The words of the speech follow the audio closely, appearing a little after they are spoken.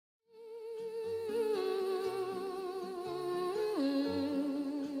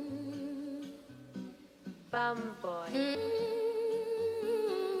tomboy.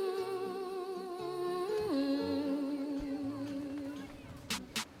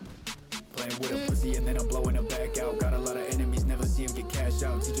 Playing with a pussy and then I'm blowing her back out. Got a lot of enemies, never see him get cashed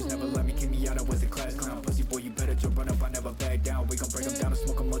out. Teachers never let me, kick me out, I was a class clown. Pussy boy, you better jump, run up, I never back down. We gon' break them down and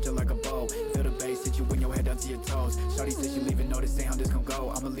smoke 'em mojo like a bow. Feel the bass, hit you when your head down to your toes. Shawty said she leaving, know this ain't how this gon'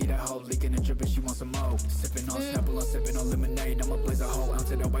 go. I'ma leave that hoe leaking and dripping, she wants some more. Sipping on Snapple, I'm sipping on lemonade. I'ma blaze a whole ounce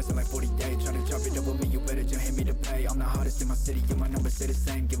of that white, like 40 days. Tryna chop it up with me, you better just hand me the pay. I'm the hottest in my city, and my numbers stay the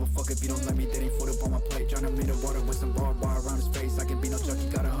same. Give a fuck if you don't let me, that ain't food up on my plate. Tryna meet the water with some barbed wire around his face. I can be no junkie,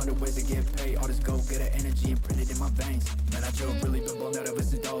 got 100 ways to get paid. All this gold, get that energy imprinted in my veins. Man, I just really been blown out ever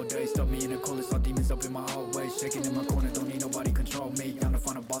since the old days. Stuck me in the coldest, saw demons up in my hallway. Shaking in my corner, don't need nobody control me. Down to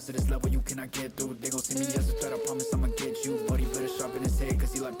find a boss at this level, you cannot get through. They gon' see me as a threat, I promise I'ma get you. Buddy better sharpen his head,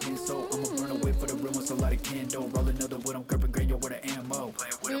 cause he like pencil. I'ma burn away for the real ones, so light a candle. Roll another wood, I'm gripping grain, yo, with the ammo.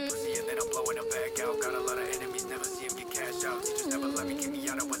 Playing with a pussy and then I'm blowing her back out. Got a lot of enemies, never see him get cashed out. Teachers never let me, kick me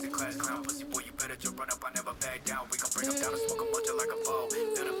out, I was a class clown. Pussy boy, you better jump, run up, I never back down. We gon' break them down and smoke 'em mojo like a bow.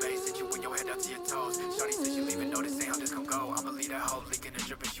 Feel the bass, hit you when your head down to your toes. Shawty said she leaving, know this ain't how this gon' go. I'ma leave that hoe leaking and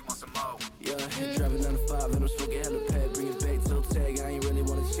dripping, she wants some more. Yeah, driving down the 5 and I'm smoking hella pad. Bring it back to tag, I ain't really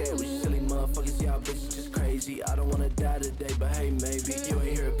wanna chat with you silly motherfuckers. Y'all bitches just crazy. I don't wanna die today, but hey, maybe you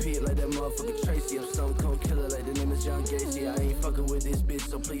ain't hear a Pete like that motherfucker Tracy. I'm stone cold killer like the name is John Gacy. I ain't fucking with this bitch,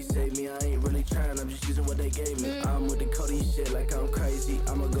 so please save me. I ain't really trying, I'm just using what they gave me. I'm with the Cody shit like I'm crazy.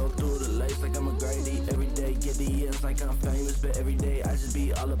 I'ma go through the lace like I'm a Grady. Every day get the years like I'm famous, but every day I just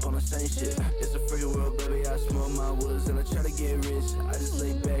be all up on the same shit. It's a free world, baby, I smoke my woods and I try to get rich. I just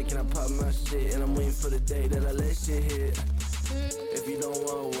lay back and I pop my shit, and I'm waiting for the day that I let shit hit. If you don't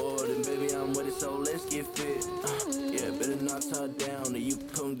want war, then baby I'm with it, so let's get fit. Yeah, better not talk down, or you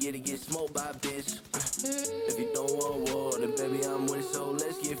come get it, get smoked by a bitch. If you don't want war, then baby I'm with it, so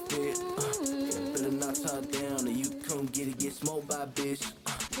let's get fit. Yeah, better not talk down, or you come get it, get smoked by a bitch.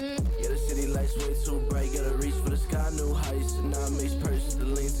 Yeah, the city lights way too bright, gotta reach for the sky, new heights. And now I mix purse, the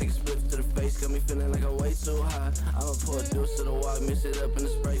lean, take a split to the face, got me feeling like I'm way too high. I'ma pour a deuce to the walk, mix it up in the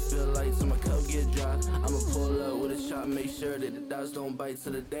Sprite, feel light till my cup get dry. I'ma pull up with a shot, make sure that the dots don't bite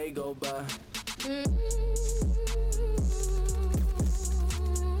till the day go by.